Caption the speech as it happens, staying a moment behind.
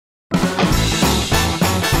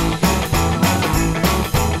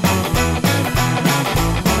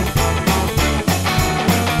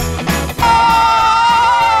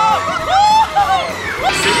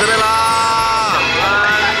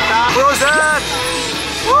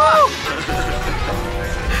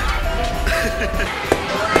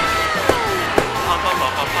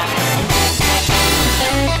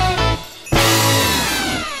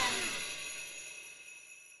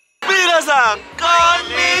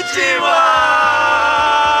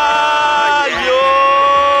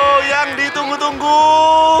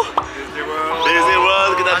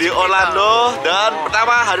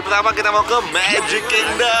hari pertama kita mau ke Magic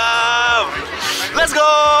Kingdom. Let's go!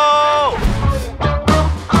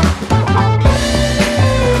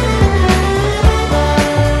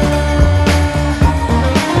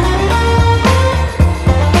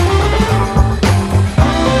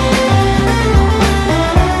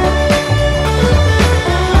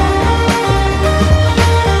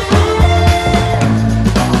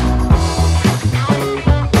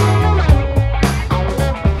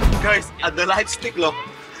 Ada light stick loh,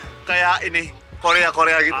 kayak ini Korea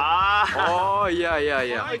gitu. Oh iya.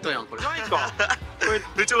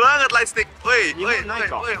 Lucu banget light stick. Woi.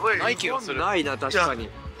 Nikeよそれ。ないな確かに。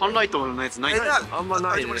ハンライトのやつない。あんま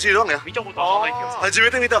ないね。di sini doang ya? 見たことあんまないけど。初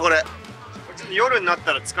めて見たこれ。夜になっ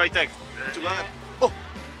たら使いたいけどね。 Lucu banget. Oh,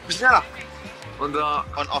 bisa nyala. Untuk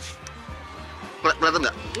On off. Kelihatan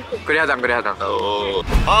nggak? kelihatan. Oh.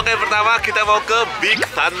 Oke, pertama kita mau ke Big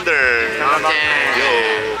Thunder. Oke. Yo.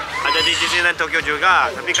 Ada di Disneyland Tokyo juga,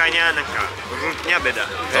 tapi kayaknya route-nya beda.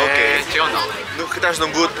 Oke. 違うんだ。 Kita harus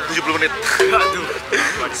nunggu 70 menit.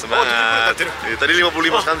 Semangat. Tadi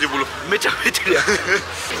 55, sekarang 70. Mecha ya.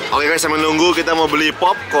 Oke guys, sambil nunggu kita mau beli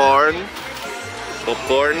popcorn.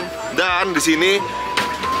 Dan di sini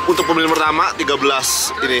untuk pembelian pertama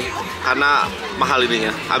 13 ini karena mahal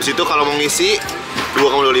ininya. Habis itu kalau mau ngisi 2,25.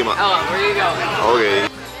 Oh, where you go? Oke.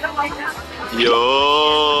 Yo.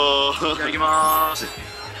 いただきます。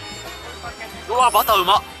うわ、バターう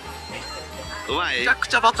まっ。うまい。めちゃく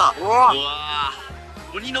ちゃバター。うわ、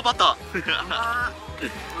鬼のバター。う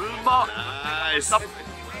まっ。Nice.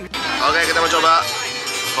 Oke, kita mau coba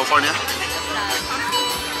popcornnya.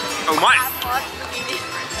 Oh, うまい。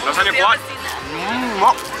rasanya kuat.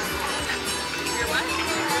 Mau.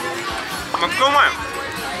 Maksudnyaうまい。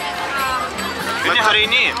Ini hari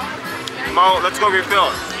ini mau let's go refill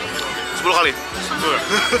 10 kali.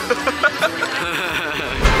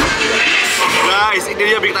 Guys, ini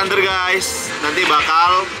dia Big Thunder guys. Nanti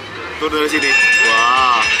bakal turun dari sini.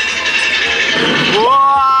 Wah.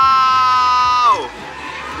 Wow.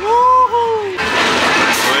 Woohoo.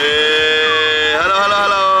 Wih,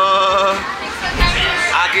 halo.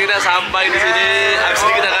 Akhirnya sampai di sini. Habis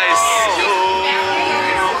ini kita guys.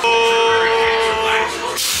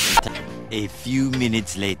 A few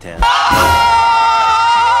minutes later.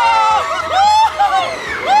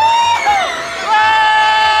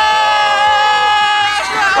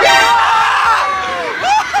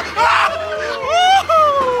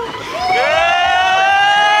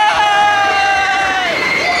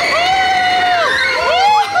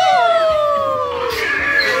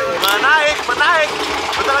 Menaik.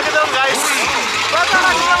 Bentar lagi dong guys. Let's go.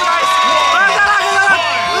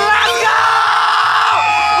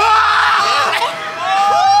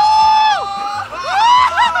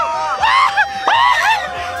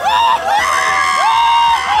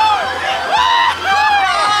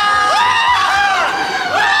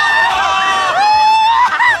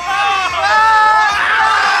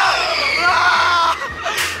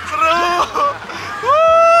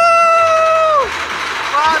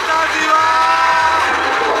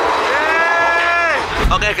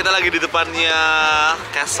 Oke, kita lagi di depannya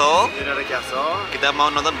castle. Kita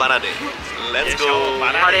mau nonton parade. Let's go.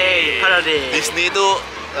 Parade. Disney itu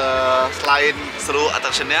selain seru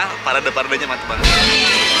attraction-nya, paradenya mantap banget.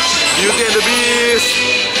 Beauty and the Beast.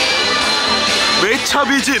 Mecha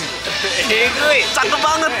Bijin. Cakep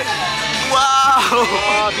banget. Wow.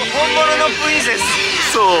 Honmono no princess.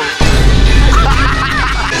 So.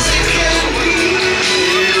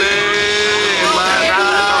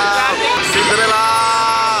 Cinderella.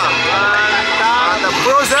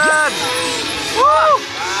 Frozen. Woo.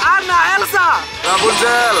 Anna, Elsa.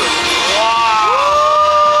 Rapunzel.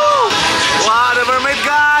 Wow. Wah, ada mermaid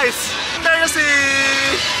guys. There you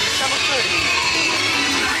see.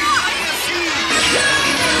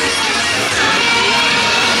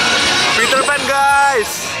 Peter Pan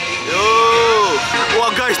guys. Yo. Wah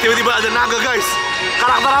guys, tiba-tiba ada naga guys.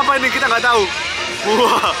 Karakter apa ini kita nggak tahu.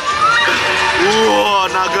 Wah,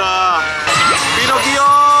 naga. Pinocchio.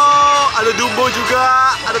 Ada Dumbo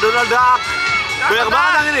juga, ada Donald Duck. Banyak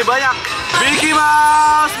banget yang ini, banyak. Mickey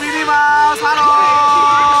Mouse, Minnie Mouse, halo.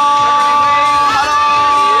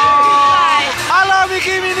 Halo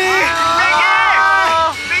Mickey, Minnie.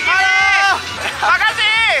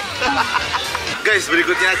 Makasih. Guys,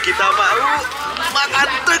 berikutnya kita mau makan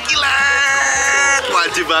turkey leg.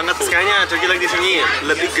 Wajib banget. Kayaknya turkey leg di sini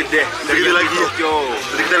lebih gede dari lagi. Tokyo.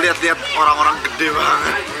 Jadi kita lihat-lihat orang-orang gede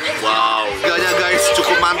banget. Wow. Harganya guys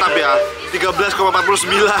cukup mantap ya. 13,49.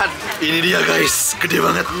 Ini dia guys, gede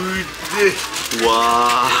banget. Gede.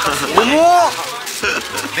 Wah. Omo.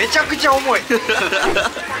 めちゃくちゃ重い。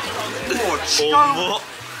Omo.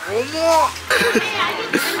 Wah.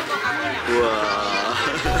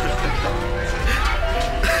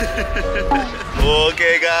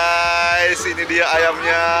 Oke guys, ini dia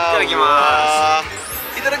ayamnya. Wah.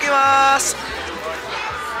 Itadakimasu.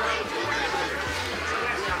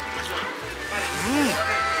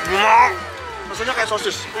 Rasanya kayak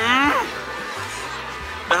sosis.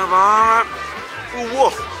 Enak banget.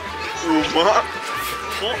 Wah. Umak.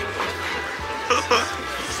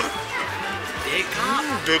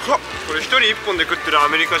 Deka. これ一人一本で食ってるア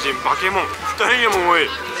メリカ人バケモン。二人にも多い。う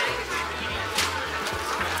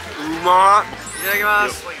まい。いただきま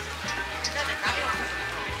す。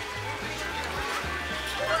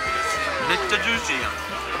めっちゃジューシーやん。う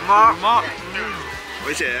まっ。うまっ。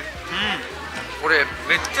美味しい？これ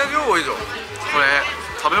めっちゃ量多いぞ。これ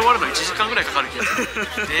食べ終わるの1時間ぐらいかかる気がする。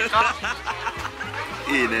でか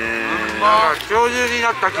っ。いいね。恐竜に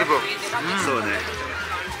なった気分。そうね。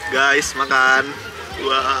Guys, makan.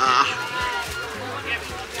 Wah.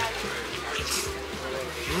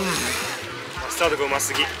 マスタードがうま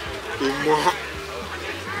すぎ。うまっ。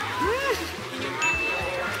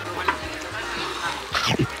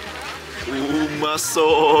うま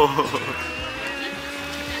そう。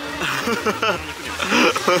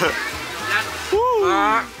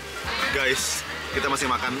Guys, kita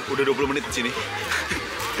masih makan udah 20 menit di sini.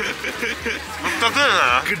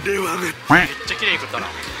 Gede banget. めっちゃ綺麗に食ったな。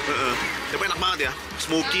 Tapi enak banget ya,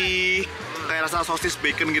 smoky, kayak rasa sosis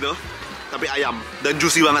bacon gitu, tapi ayam dan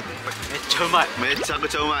juicy banget. めっちゃうまい。めちゃく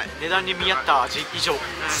ちゃうまい。値段に見合った味以上。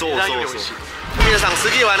そう値段より美味しい。皆さん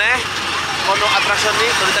次はね、このアトラクションに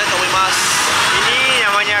乗りたいと思います。ini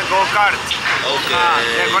namanya go kart。OK。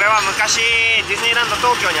でこれは昔ディズニーランド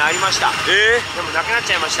東京にありました。でもなくなっ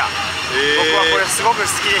ちゃいました。僕はこれすごく好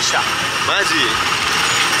きでした。マジ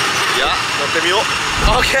？Ya,乗ってみよう。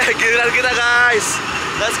OK, giliran kita guys.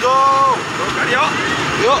 Let's go. Go kart yuk.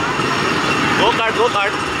 Yuk. Go kart, go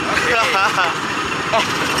kart.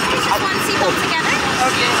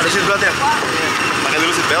 Ada seatbelt ya? Pakai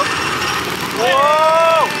dulu seatbelt.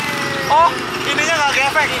 Wow. Oh, ininya nggak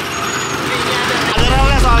kefek. Ada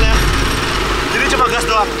relnya soalnya. Jadi cuma gas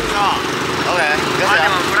doang. Oke, gas ya.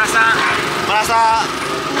 Merasa.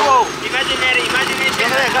 Wow. Imaginary.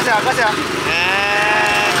 Gas ya.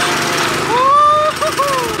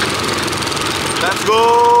 Let's go.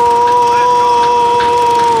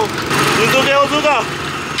 Untuk ya, Ozuka.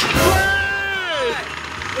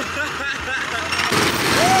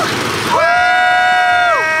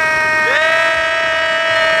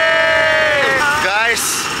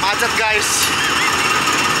 Guys, macet guys.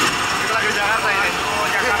 Kita lagi di Jakarta ini.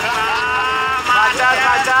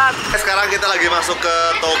 Macet. Sekarang kita lagi masuk ke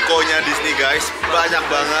tokonya Disney guys. Banyak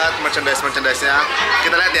banget merchandise-nya.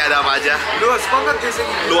 Kita lihat ya ada apa aja. Luas banget di sini.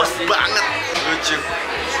 Luas banget.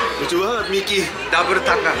 Lucu banget Mickey. Double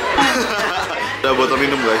tangan. Ada botol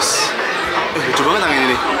minum guys. Lucu banget yang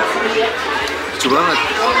ini. Lucu banget.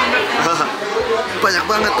 Banyak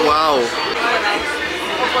banget. Wow.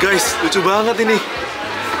 Guys, lucu banget ini.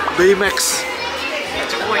 Baymax.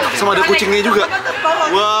 Sama ada kucingnya juga.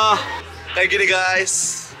 Wah. Kayak gini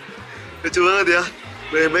guys. Lucu banget ya.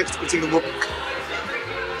 Baymax kucing gemuk.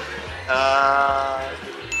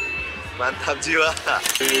 Mantap jiwa.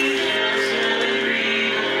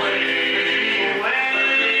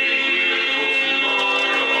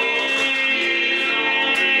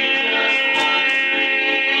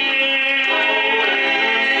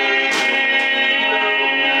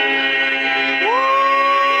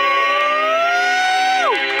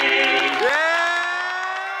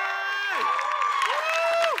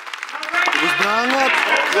 Bagus banget.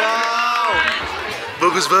 Wow.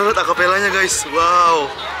 Bagus banget akapelanya guys. Wow.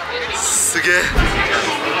 Suge.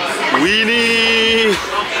 Winnie.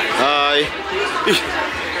 Hai. Ih,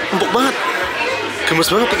 empuk banget. Gemes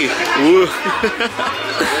banget lagi.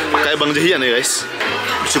 Kayak Bang Jahian ya guys.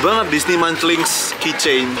 Lucu banget Disney Munchlings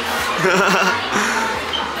keychain.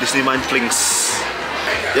 Disney Munchlings.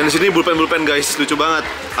 Yang di sini bulpen guys, lucu banget.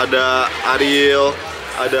 Ada Ariel,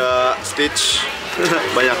 ada Stitch,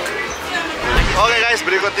 banyak. Oke guys,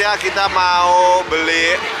 berikutnya kita mau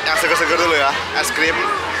beli yang seger-seger dulu ya, es krim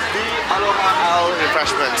di Aloha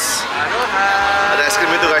Refreshments. Ada es krim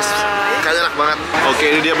itu guys, kayaknya enak banget. Oke,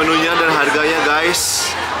 ini dia menunya dan harganya guys.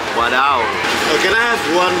 Wadaw. Can I have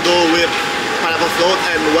one bowl with pineapple float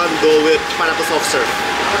and one bowl with pineapple soft serve?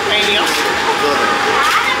 Anything else?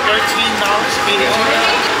 $13 medium.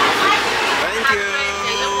 Thank you.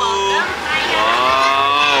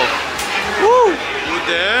 Wow. Woo.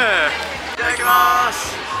 Udah. いただきま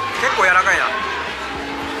す。結構柔らかいな。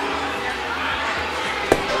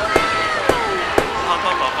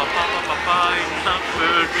パイナップ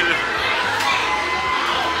ル。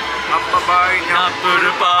Pineapple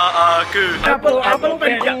Park.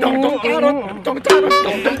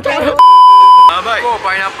 Yabai.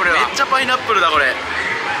 Pineapple だ。めっちゃパイナップルだこれ。ど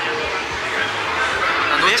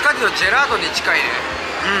っちかっていうとジェラートに近いね。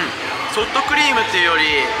うん。ソフトクリームっていうよ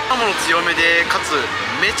り刃物強めでかつ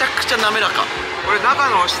めちゃくちゃ滑らか。これ中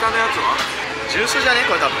の下のやつはジュースじゃね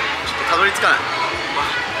これ多分。ちょっとたどり着かない。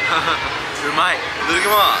うまい。いただき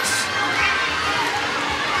ます。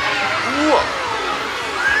うわ。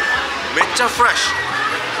めっちゃフレッシュ。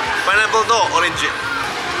パイナップルとオレンジ。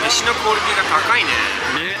飯のクオリティが高いね。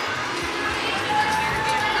ね。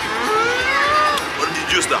オレンジ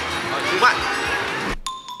ジュースだ。うまい。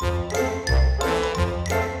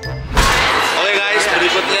Oke guys,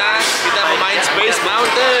 berikutnya kita mau main Space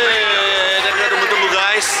Mountain. Dan kita tunggu-tunggu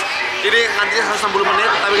guys. Jadi nantinya 160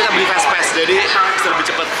 menit, tapi kita beli fast pass, jadi bisa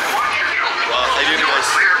lebih cepat. Wah, kayak gini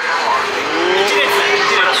guys.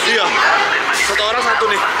 Iya, satu orang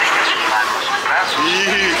satu nih.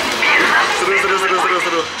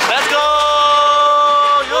 Seru. Let's go!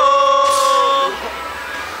 Yo!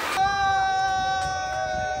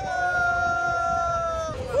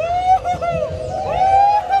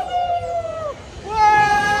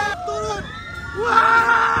 Wah, turun.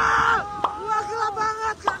 Wah, gelap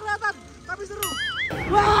banget, gak kelihatan, tapi seru.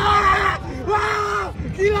 Wah,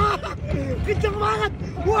 gila, kenceng banget.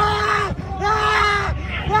 Wah,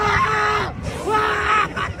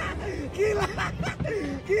 gila.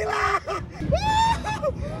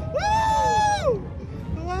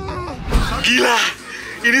 Gila,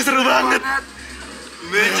 ini seru banget.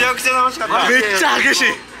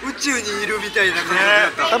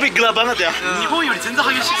 Tapi gelap banget ya.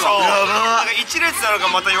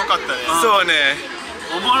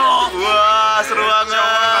 Wah, seru banget.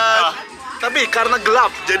 Tapi karena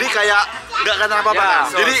gelap, jadi kayak nggak kena apa-apa.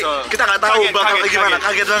 Jadi kita nggak tahu bakal kayak gimana.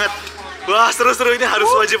 Kaget banget. Wah, seru-seru, ini harus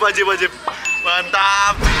wajib.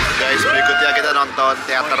 Mantap. Guys, berikutnya kita nonton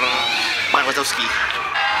teater Mike Wachowski.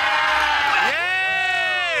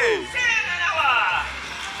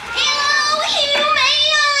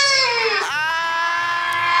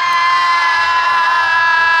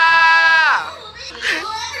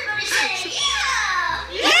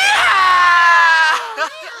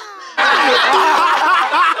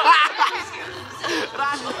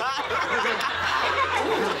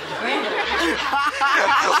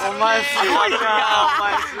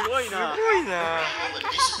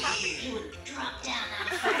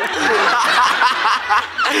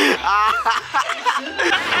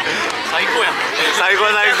 Saiko.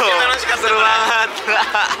 Seru banget.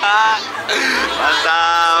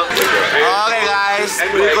 Mantap. Oke guys,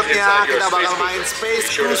 berikutnya kita bakal main Space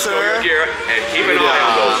Cruiser.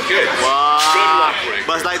 Wah,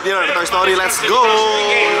 Buzz Lightyear, Toy Story, let's go.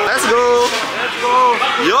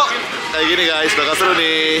 Yuk, kayak gini guys, bakal seru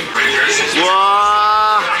nih.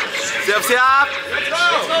 Wah, siap-siap.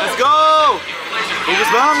 Let's go.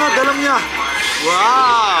 Bagus banget dalamnya.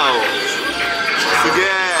 Wow.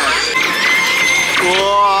 Sige.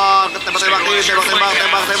 Wah, tembak. Wah.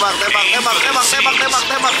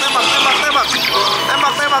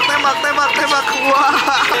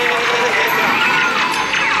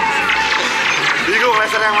 Bingung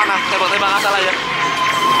laser yang mana? Tembak asal aja.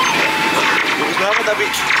 Bagus banget tapi.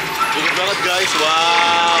 Bagus banget guys.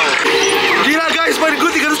 Wow. Gila guys, main gue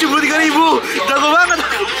 373.000. Jago banget.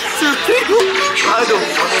 Aduh,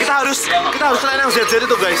 kita harus kalian yang ZZ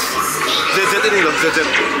itu guys. ZZ ini loh, ZZ.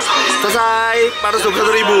 Selesai,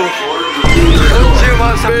 421.000.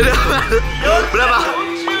 Beda. Berapa?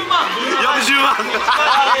 Yang jiwa.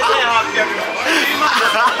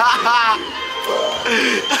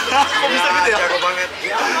 Kok bisa gitu ya? Jago banget.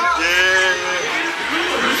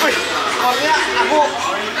 Wih, soalnya aku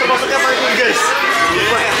termasuknya paling tinggi guys.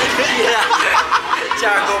 Iya.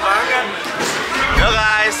 Jago banget. Yo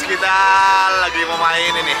guys, kita lagi mau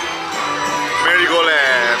main ini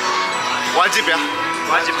merry-go-land. Wajib ya?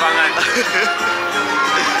 Wajib banget.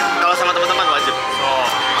 Kalau sama teman-teman wajib. Oh,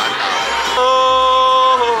 mantap.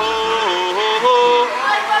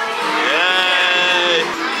 Yeay.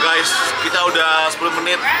 Guys, kita udah 10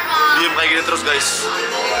 menit diem kayak gini terus guys.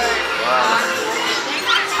 Wow.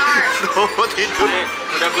 Oh, tidur.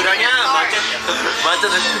 Kuda-kudanya macet ya? Macet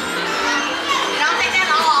ya?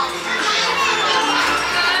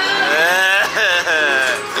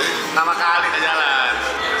 Pertama kali kita jalan.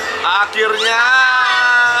 Akhirnya.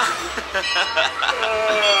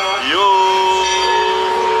 Yo.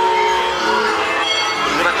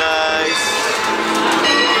 Bergerak guys.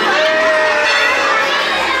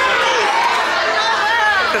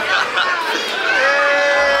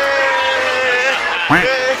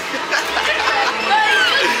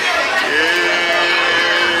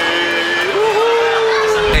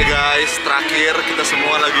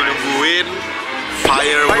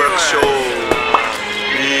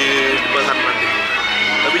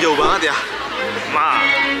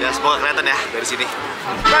 nggak kelihatan ya dari sini.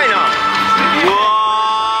 深いな。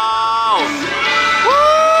 Wow.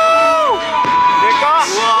 でかっ。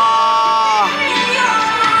 Wah.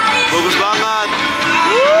 Bagus banget.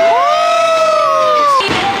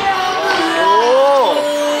 Oh.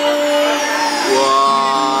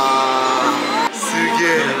 Wah.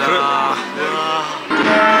 Suge.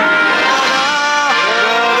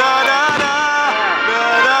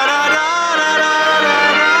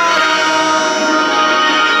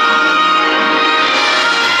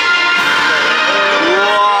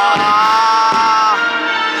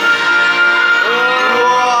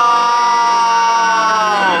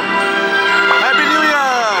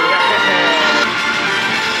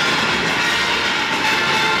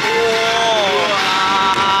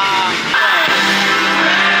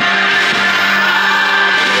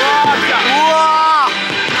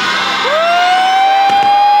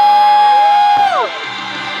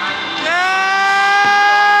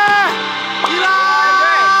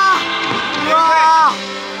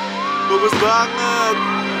 Bagus banget.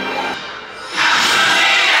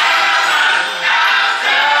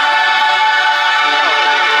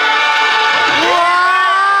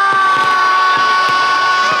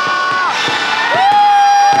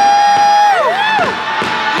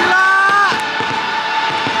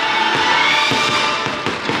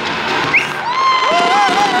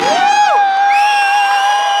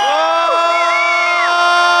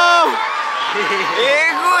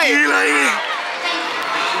 Gila ini.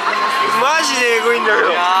 マジでエゴいんだけ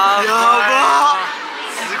ど。やば。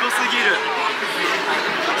すごすぎる。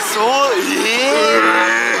そう、す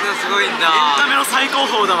ごいんだ。エンタメの最高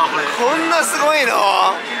峰だわこれ。こんなすごい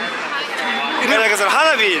の。なんかその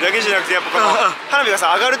花火だけじゃなくて、やっぱこの花火が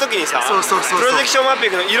さ上がるときにさ、プロジェクションマッピ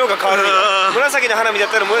ングの色が変わる。紫の花火だっ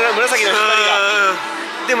たら紫の光が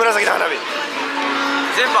で紫の花火。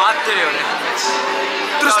全部合ってるよね。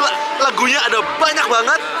 Terus lagunya ada banyak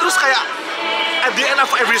banget. Terus kayak at the end of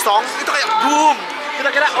every song itu kayak boom. Kita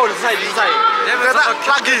kira oh udah selesai. Ternyata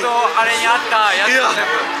lagi. あれにあったやつを全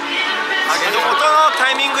部。音の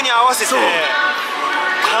タイミングに合わせて完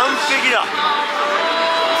璧だ。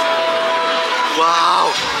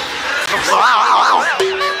 Wow.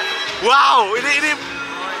 Wow.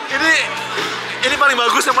 Ini paling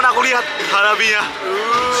bagus yang pernah aku lihat hanabinya.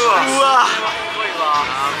 Wah.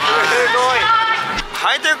 すごい。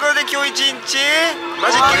はい、ということで今日一日マ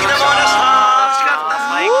ジックで回りました。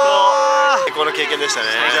最高。最高の経験でしたね。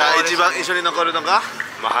じゃあ一番印象に残るのが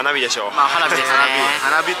まあ花火でしょう。まあ花火ですね。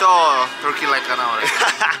花火とトルキーライトかな俺。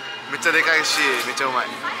めっちゃでかいしめっちゃうまい。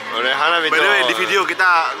俺花火と By the way di video kita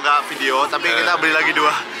nggak video tapi kita beli lagi 2.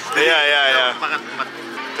 Iya. Makan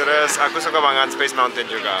 4. Terus aku suka banget Space Mountain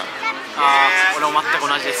juga. 俺も全く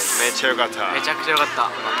同じです。めっちゃ良かった。めちゃくちゃ良かっ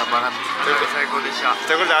た。Mantap banget. 最高でした。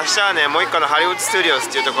ということで明日はねもう一個のハリウッドスタジオス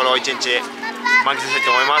っていうところを一日満喫したい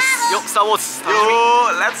と思います。よっ、スターウォーズ。よ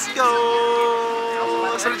ー、Let's go。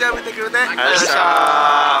それじゃあ見てくれてありがとうございまし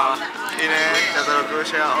た。いいね。じゃあ登録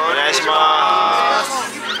シェアお願いしま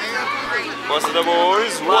す。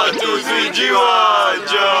Wasedaboys 1、2、3、ジワー。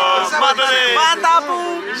じゃあまたね。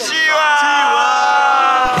Mantappu。ジワ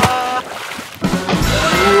ー。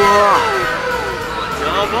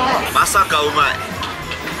まさかうまい。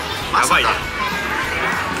やばいね。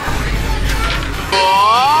お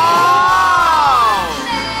ー。